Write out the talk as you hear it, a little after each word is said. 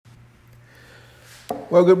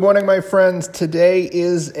Well, good morning, my friends. Today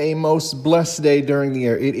is a most blessed day during the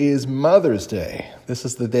year. It is Mother's Day. This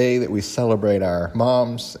is the day that we celebrate our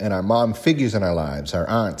moms and our mom figures in our lives, our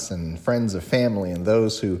aunts and friends of family, and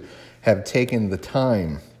those who have taken the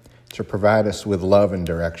time to provide us with love and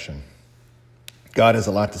direction. God has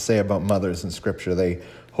a lot to say about mothers in Scripture. They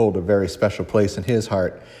hold a very special place in His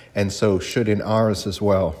heart, and so should in ours as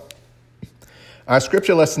well. Our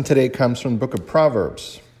Scripture lesson today comes from the book of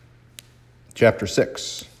Proverbs, chapter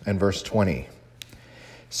 6 and verse 20.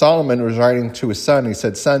 Solomon was writing to his son. He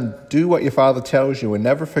said, "Son, do what your father tells you and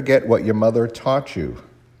never forget what your mother taught you."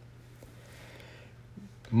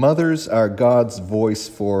 Mothers are God's voice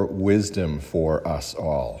for wisdom for us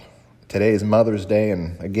all. Today is Mother's Day,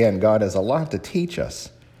 and again, God has a lot to teach us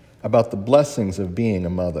about the blessings of being a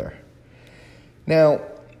mother. Now,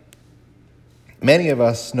 many of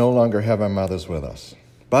us no longer have our mothers with us,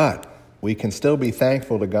 but we can still be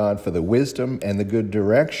thankful to God for the wisdom and the good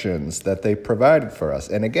directions that they provided for us.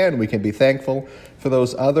 And again, we can be thankful for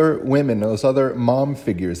those other women, those other mom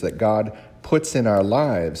figures that God puts in our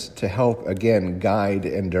lives to help, again, guide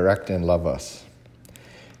and direct and love us.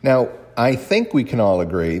 Now, I think we can all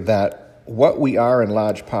agree that what we are in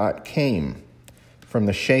large part came from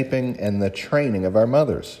the shaping and the training of our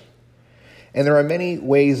mothers. And there are many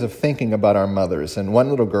ways of thinking about our mothers, and one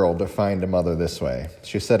little girl defined a mother this way.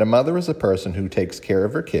 She said, "A mother is a person who takes care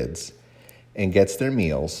of her kids and gets their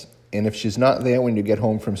meals, and if she's not there when you get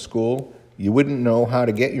home from school, you wouldn't know how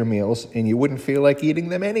to get your meals, and you wouldn't feel like eating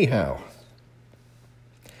them anyhow."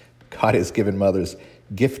 God has given mothers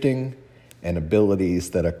gifting and abilities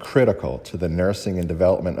that are critical to the nursing and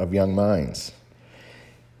development of young minds.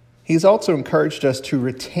 He's also encouraged us to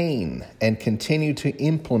retain and continue to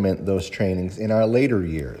implement those trainings in our later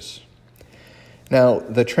years. Now,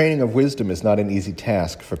 the training of wisdom is not an easy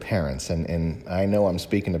task for parents, and I know I'm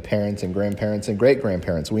speaking to parents and grandparents and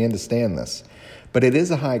great-grandparents. We understand this, but it is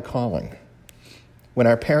a high calling. When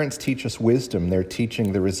our parents teach us wisdom, they're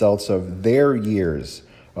teaching the results of their years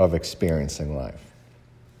of experiencing life.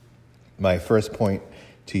 My first point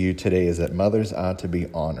to you today is that mothers are to be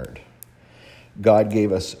honored. God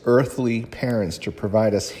gave us earthly parents to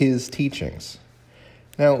provide us His teachings.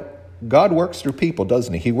 Now, God works through people,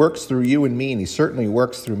 doesn't He? He works through you and me, and He certainly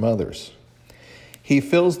works through mothers. He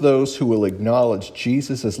fills those who will acknowledge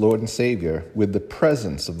Jesus as Lord and Savior with the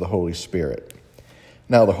presence of the Holy Spirit.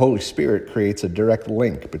 Now, the Holy Spirit creates a direct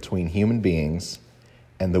link between human beings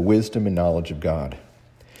and the wisdom and knowledge of God.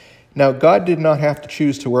 Now, God did not have to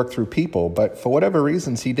choose to work through people, but for whatever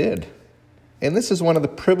reasons, He did. And this is one of the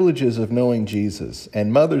privileges of knowing Jesus,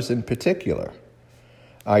 and mothers in particular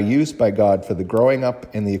are used by God for the growing up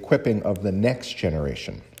and the equipping of the next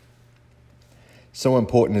generation. So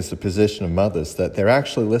important is the position of mothers that they're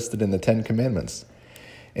actually listed in the Ten Commandments.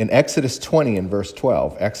 In Exodus 20 and verse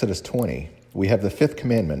 12, Exodus 20, we have the fifth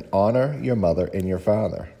commandment, honor your mother and your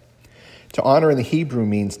father. To honor in the Hebrew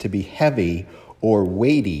means to be heavy or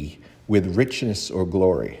weighty with richness or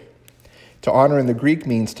glory. To honor in the Greek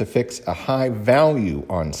means to fix a high value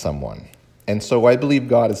on someone. And so I believe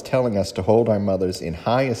God is telling us to hold our mothers in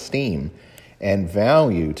high esteem and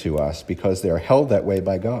value to us because they are held that way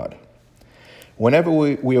by God. Whenever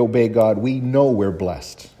we obey God, we know we're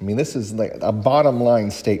blessed. I mean, this is like a bottom line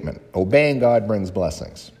statement. Obeying God brings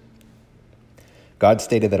blessings. God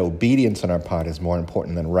stated that obedience on our part is more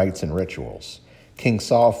important than rites and rituals. King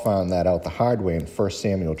Saul found that out the hard way in 1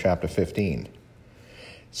 Samuel chapter 15.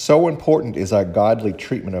 So important is our godly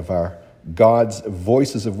treatment of our God's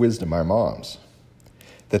voices of wisdom, our moms,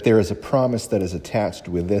 that there is a promise that is attached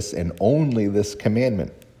with this and only this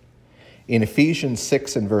commandment. In Ephesians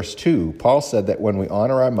 6 and verse 2, Paul said that when we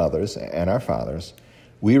honor our mothers and our fathers,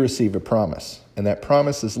 we receive a promise. And that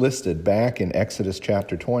promise is listed back in Exodus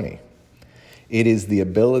chapter 20. It is the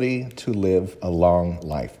ability to live a long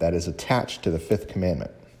life that is attached to the fifth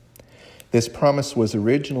commandment. This promise was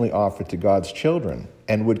originally offered to God's children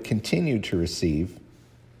and would continue to receive,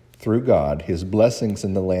 through God, His blessings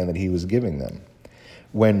in the land that He was giving them.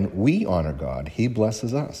 When we honor God, He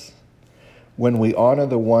blesses us. When we honor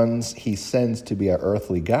the ones He sends to be our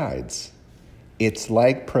earthly guides, it's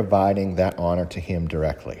like providing that honor to Him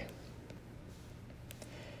directly.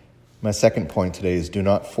 My second point today is do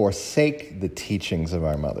not forsake the teachings of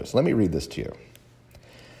our mothers. Let me read this to you.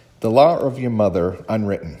 The law of your mother,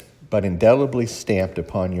 unwritten, but indelibly stamped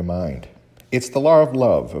upon your mind. It's the law of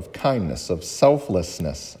love, of kindness, of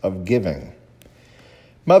selflessness, of giving.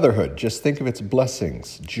 Motherhood, just think of its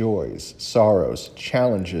blessings, joys, sorrows,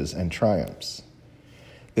 challenges, and triumphs.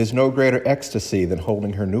 There's no greater ecstasy than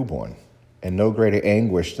holding her newborn, and no greater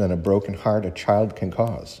anguish than a broken heart a child can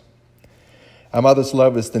cause. Our mother's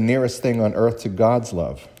love is the nearest thing on earth to God's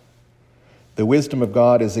love. The wisdom of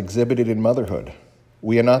God is exhibited in motherhood.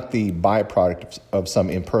 We are not the byproduct of some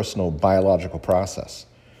impersonal biological process.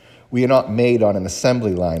 We are not made on an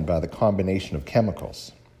assembly line by the combination of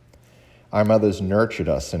chemicals. Our mothers nurtured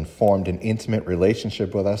us and formed an intimate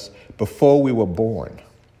relationship with us before we were born.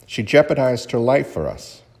 She jeopardized her life for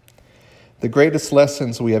us. The greatest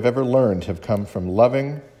lessons we have ever learned have come from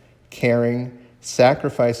loving, caring,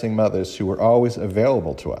 sacrificing mothers who were always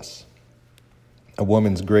available to us. A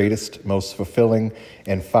woman's greatest, most fulfilling,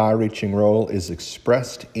 and far-reaching role is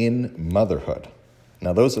expressed in motherhood.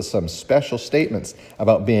 Now, those are some special statements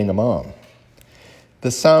about being a mom. The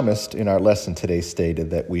psalmist in our lesson today stated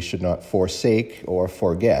that we should not forsake or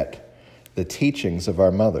forget the teachings of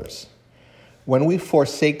our mothers. When we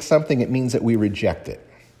forsake something, it means that we reject it.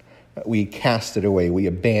 We cast it away. We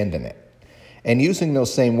abandon it. And using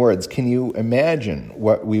those same words, can you imagine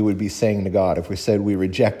what we would be saying to God if we said we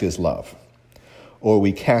reject his love, or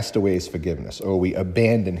we cast away his forgiveness, or we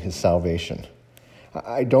abandon his salvation?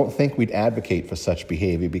 I don't think we'd advocate for such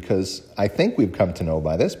behavior, because I think we've come to know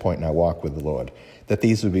by this point in our walk with the Lord that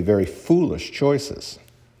these would be very foolish choices.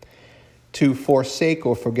 To forsake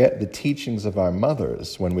or forget the teachings of our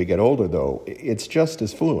mothers when we get older, though, it's just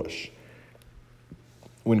as foolish.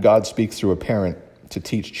 When God speaks through a parent to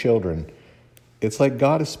teach children, it's like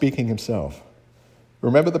God is speaking himself.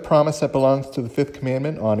 Remember the promise that belongs to the fifth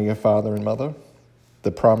commandment, honor your father and mother?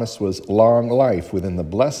 The promise was long life within the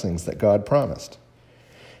blessings that God promised.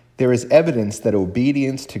 There is evidence that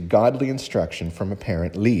obedience to godly instruction from a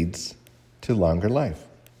parent leads to longer life.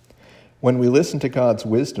 When we listen to God's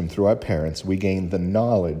wisdom through our parents, we gain the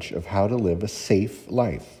knowledge of how to live a safe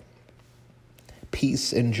life.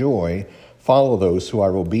 Peace and joy follow those who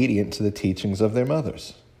are obedient to the teachings of their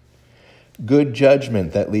mothers. Good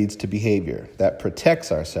judgment that leads to behavior that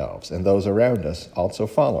protects ourselves and those around us also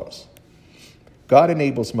follows. God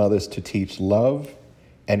enables mothers to teach love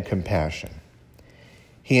and compassion.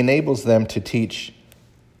 He enables them to teach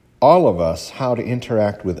all of us how to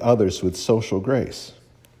interact with others with social grace.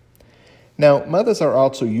 Now, mothers are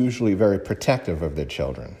also usually very protective of their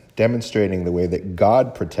children, demonstrating the way that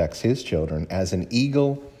God protects his children as an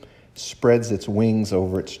eagle spreads its wings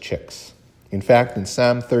over its chicks. In fact, in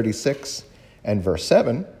Psalm 36 and verse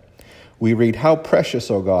 7, we read, "How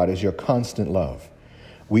precious, O God, is your constant love.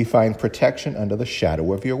 We find protection under the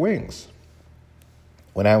shadow of your wings."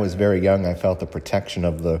 When I was very young, I felt the protection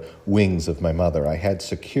of the wings of my mother. I had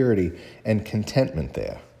security and contentment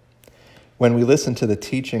there. When we listen to the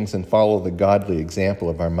teachings and follow the godly example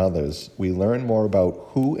of our mothers, we learn more about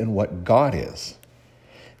who and what God is.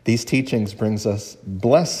 These teachings brings us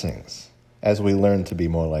blessings as we learn to be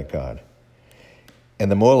more like God. And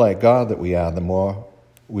the more like God that we are, the more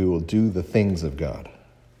we will do the things of God.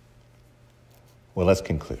 Well, let's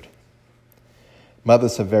conclude.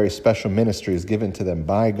 Mothers have very special ministries given to them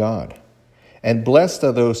by God. And blessed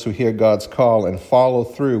are those who hear God's call and follow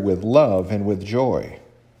through with love and with joy.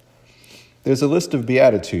 There's a list of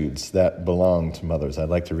beatitudes that belong to mothers. I'd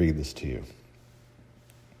like to read this to you.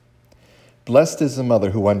 Blessed is the mother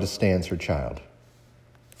who understands her child,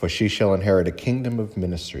 for she shall inherit a kingdom of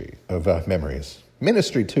memories.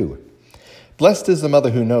 Ministry too. Blessed is the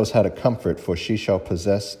mother who knows how to comfort, for she shall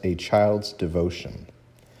possess a child's devotion.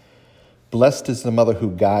 Blessed is the mother who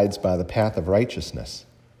guides by the path of righteousness,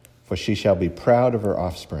 for she shall be proud of her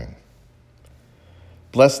offspring.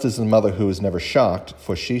 Blessed is the mother who is never shocked,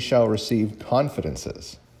 for she shall receive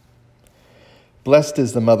confidences. Blessed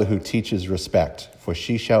is the mother who teaches respect, for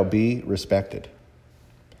she shall be respected.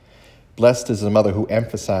 Blessed is the mother who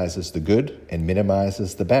emphasizes the good and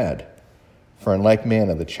minimizes the bad, for in like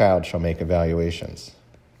manner the child shall make evaluations.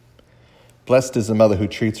 Blessed is the mother who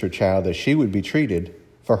treats her child as she would be treated,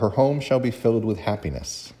 for her home shall be filled with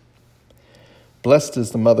happiness. Blessed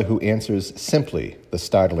is the mother who answers simply the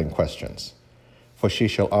startling questions, for she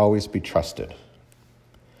shall always be trusted.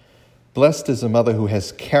 Blessed is the mother who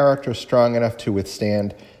has character strong enough to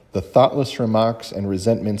withstand the thoughtless remarks and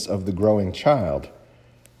resentments of the growing child,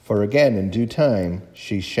 for again, in due time,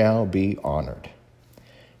 she shall be honored.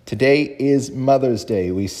 Today is Mother's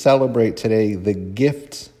Day. We celebrate today the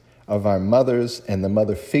gifts of our mothers and the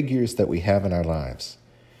mother figures that we have in our lives.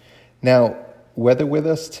 Now, whether with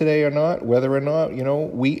us today or not, whether or not,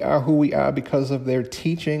 we are who we are because of their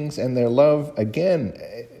teachings and their love. Again,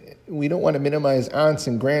 we don't want to minimize aunts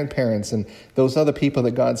and grandparents and those other people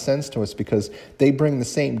that God sends to us because they bring the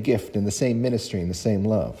same gift and the same ministry and the same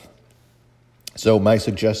love. So my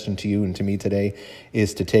suggestion to you and to me today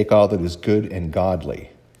is to take all that is good and godly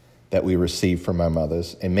that we receive from our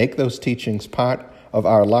mothers and make those teachings part of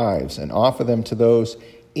our lives and offer them to those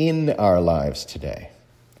in our lives today.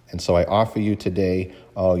 And so I offer you today,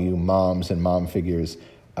 all you moms and mom figures,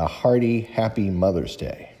 a hearty, happy Mother's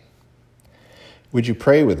Day. Would you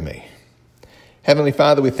pray with me? Heavenly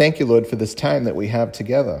Father, we thank you, Lord, for this time that we have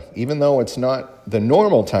together. Even though it's not the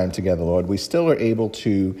normal time together, Lord, we still are able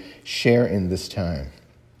to share in this time.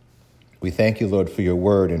 We thank you, Lord, for your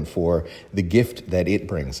word and for the gift that it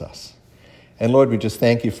brings us. And Lord, we just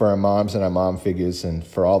thank you for our moms and our mom figures and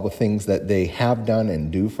for all the things that they have done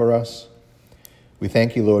and do for us. We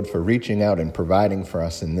thank you, Lord, for reaching out and providing for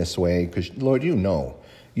us in this way, because, Lord, you know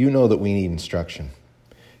that we need instruction.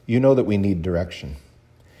 You know that we need direction.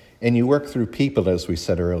 And you work through people, as we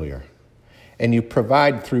said earlier. And you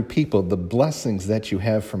provide through people the blessings that you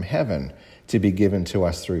have from heaven to be given to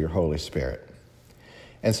us through your Holy Spirit.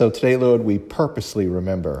 And so today, Lord, we purposely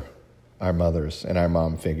remember our mothers and our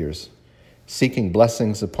mom figures, seeking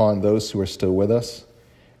blessings upon those who are still with us.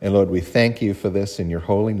 And Lord, we thank you for this in your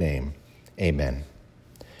holy name. Amen.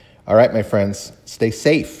 All right, my friends, stay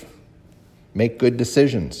safe. Make good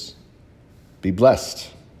decisions. Be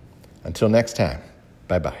blessed. Until next time,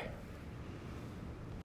 bye-bye.